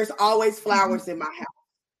 there's always flowers in my house.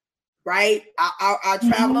 Right? I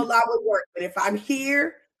travel a lot with work, but if I'm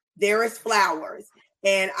here, there is flowers.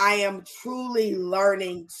 And I am truly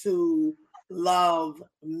learning to love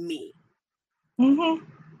me. Mm-hmm.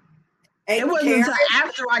 It wasn't until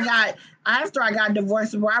after I got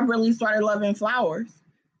divorced where I really started loving flowers.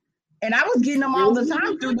 And I was getting them all the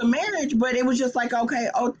time through the marriage, but it was just like, okay,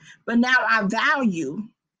 but now I value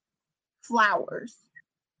flowers.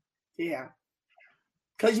 Yeah.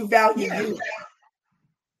 Because you value you.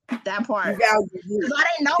 That part. Because I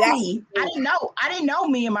didn't know me. I didn't know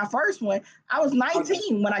me in my first one. I was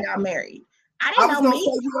 19 when I got married. I didn't know me.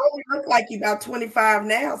 Say you only look like you about 25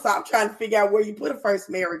 now, so I'm trying to figure out where you put a first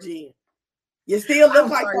marriage in. You still look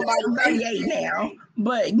like somebody. I'm 38 now,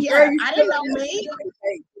 but yeah, I didn't know me.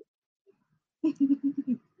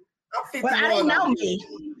 But I didn't know me.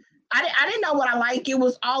 I didn't know what I like. It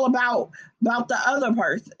was all about the other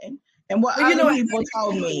person and what other people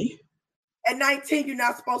told me. At 19, you're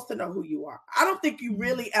not supposed to know who you are. I don't think you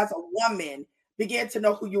really, as a woman, begin to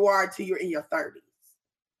know who you are until you're in your 30s.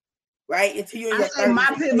 Right? Until you're in your 30s.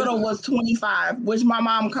 My pivotal was 25, which my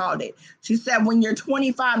mom called it. She said, when you're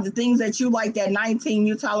 25, the things that you liked at 19,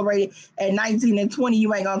 you tolerated at 19 and 20,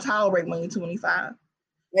 you ain't going to tolerate when you're 25.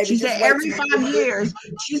 She said every 5 years.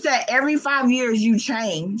 She said every 5 years you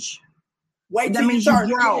change. Wait till you turn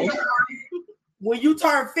 50. When you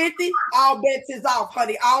turn 50, all bets is off,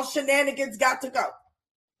 honey. All shenanigans got to go.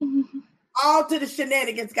 All to the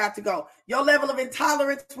shenanigans got to go. Your level of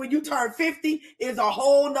intolerance when you turn 50 is a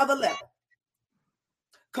whole nother level.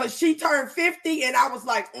 Because she turned 50 and I was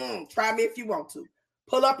like, try me if you want to.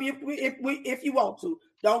 Pull up if you want to.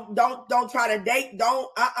 Don't try to date.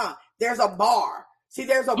 There's a bar. See,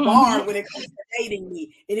 there's a bar when it comes to dating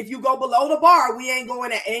me. And if you go below the bar, we ain't going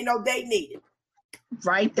there. Ain't no date needed.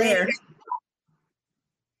 Right there.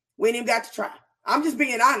 We ain't even got to try. I'm just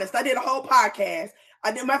being honest. I did a whole podcast.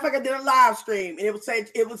 I did a live stream, and it would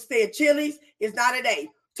say Chili's is not a date.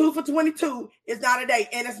 2 for $22 is not a date,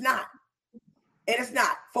 and it's not. And it's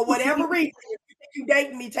not. For whatever reason, if you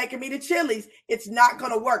dating me, taking me to Chili's, it's not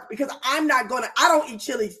gonna work because I don't eat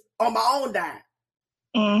Chili's on my own diet.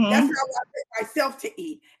 That's not what I take myself to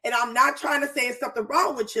eat. And I'm not trying to say it's something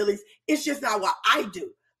wrong with Chili's. It's just not what I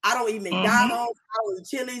do. I don't eat McDonald's, I don't eat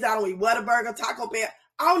Chili's, I don't eat Whataburger, Taco Bell.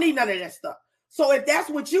 I don't need none of that stuff. So if that's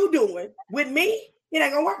what you doing with me, it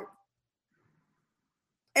ain't gonna work.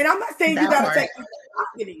 And I'm not saying you gotta take me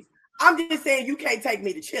to Chili's. I'm just saying you can't take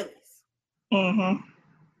me to Chili's.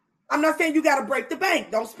 I'm not saying you gotta break the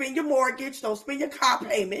bank. Don't spend your mortgage, don't spend your car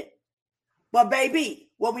payment. But baby,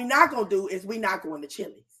 what we're not gonna do is we're not going to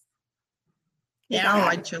Chili's. Yeah, I don't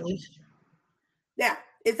like Chili's. Yeah,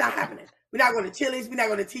 it's not happening. We're not going to Chili's. We're not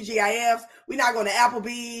going to TGIFs. We're not going to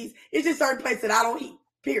Applebee's. It's just certain places that I don't eat,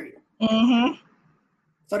 period.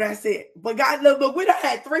 So that's it. But God, look, we done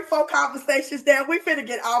had 3-4 conversations there. We finna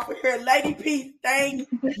get off of here. Lady P, thank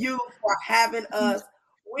you for having us.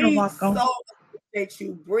 We so appreciate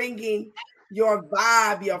you bringing your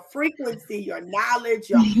vibe, your frequency, your knowledge,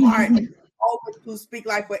 your heart over to Speak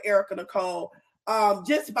Life with Erica Nicole.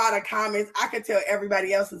 Just by the comments, I can tell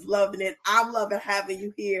everybody else is loving it. I'm loving having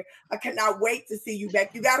you here. I cannot wait to see you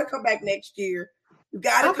back. You got to come back next year. You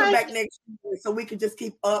got to come back next year so we can just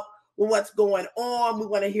keep up with what's going on. We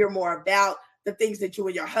want to hear more about the things that you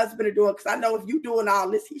and your husband are doing. Because I know if you're doing all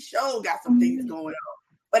this, he sure got some things going on.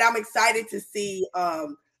 But I'm excited to see.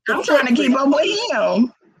 I'm trying to keep up with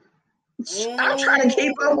him. I'm trying to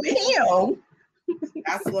keep up with him.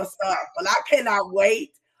 That's what's up. Well, I cannot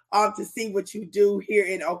wait to see what you do here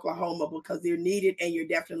in Oklahoma, because you're needed and you're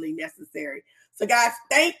definitely necessary. So, guys,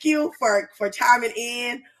 thank you for chiming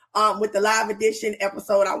in with the live edition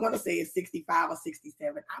episode. I want to say it's 65 or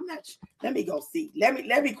 67. I'm not sure. Let me go see.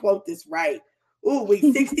 Let me quote this right. Ooh, week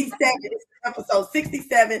 67. It's episode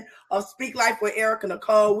 67 of Speak Life with Erica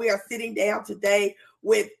Nicole. We are sitting down today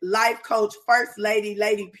with life coach, First Lady,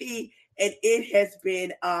 Lady P, and it has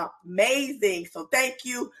been amazing. So thank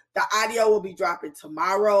you. The audio will be dropping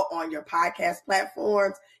tomorrow on your podcast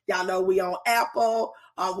platforms. Y'all know we on Apple,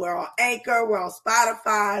 we're on Anchor, we're on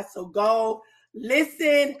Spotify. So go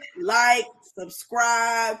listen, like,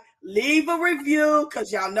 subscribe, leave a review,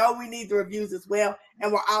 because y'all know we need the reviews as well.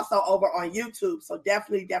 And we're also over on YouTube. So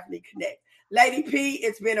definitely connect. Lady P,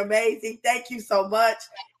 it's been amazing. Thank you so much.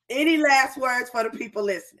 Any last words for the people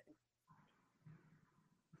listening?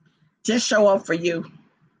 Just show up for you.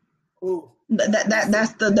 Ooh.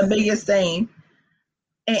 That's the biggest thing.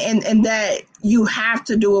 And that you have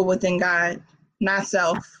to do it within God, not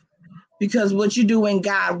self. Because what you do in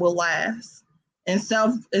God will last. And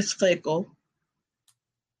self is fickle.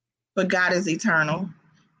 But God is eternal.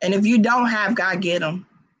 And if you don't have God, get him.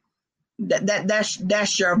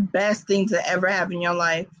 That's your best thing to ever have in your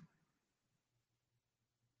life.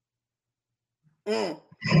 I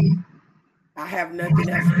have nothing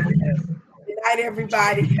else to say. Good night,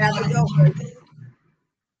 everybody. Have a good one.